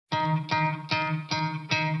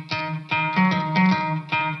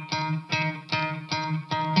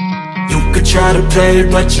try to play,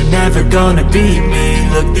 but you're never gonna beat me.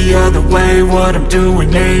 Look the other way, what I'm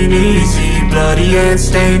doing ain't easy. Bloody hands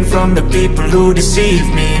stained from the people who deceive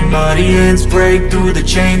me. Muddy hands break through the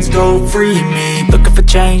chains, go free me. Looking for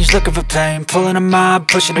change, looking for pain, pulling a mob,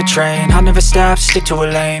 pushing a train. I'll never stop, stick to a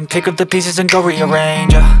lane, pick up the pieces and go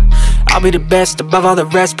rearrange. I'll be the best above all the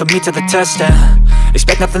rest, put me to the test and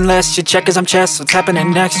expect nothing less, your check is I'm chess, what's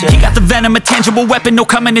happening next, yeah. He got the venom, a tangible weapon, no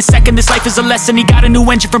coming in second. This life is a lesson, he got a new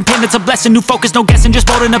engine from pain, it's a blessing. New focus, no guessing, just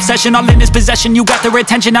bold and obsession, all in his possession. You got their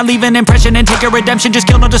attention, I'll leave an impression and take your redemption. Just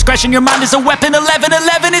kill, no discretion, your mind is a weapon.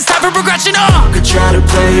 11-11, it's time for progression, You could try to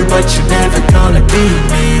play, but you're never gonna beat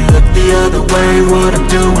me. Look the other way, what I'm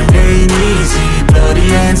doing ain't easy. Bloody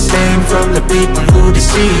hands stained from the people who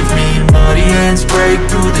deceive me. Muddy hands break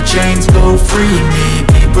through the chains, go free me.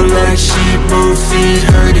 People like sheep move feet,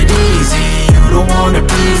 hurt it easy. You don't wanna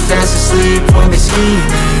be fast asleep when they're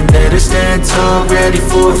scheming. Better stand tall, ready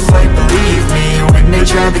for a fight, believe me. When they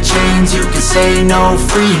try the chains, you can say no,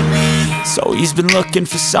 free me. So he's been looking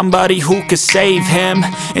for somebody who could save him,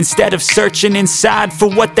 instead of searching inside for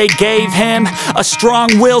what they gave him. A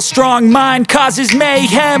strong will, strong mind causes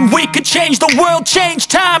mayhem. We could change the world, change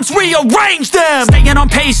times, rearrange them. Staying on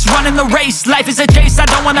pace, running the race. Life is a chase, I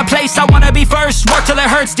don't want a place, I wanna be first. Work till it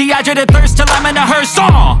hurts, dehydrated thirst till I'm in a hearse.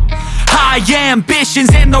 High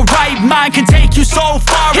ambitions in the right mind can take you so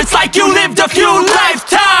far. It's like you lived a few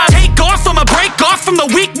lifetimes. Take off from a break off from the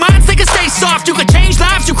weak minds, they can stay soft. You can change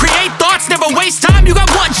lives, you create thoughts, never waste time. You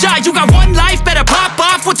got one shot, you got one life, better pop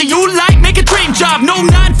off. What do you like? Make a dream job. No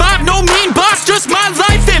 9-5, no mean boss, just my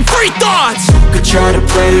life and free thoughts. You could try to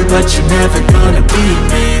play, but you're never gonna beat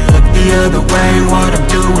me. Look the other way, what I'm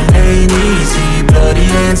doing ain't easy. Bloody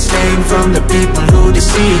hands stained from the people who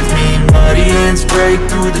deceive me. Muddy hands break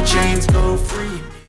through the chains, go free.